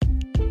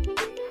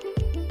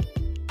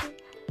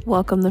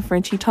Welcome to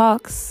Frenchie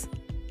Talks.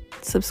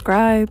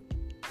 Subscribe,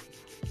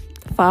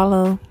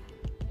 follow,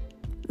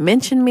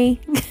 mention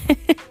me.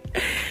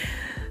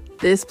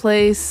 This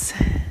place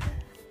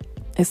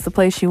is the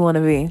place you want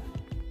to be.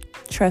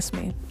 Trust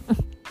me.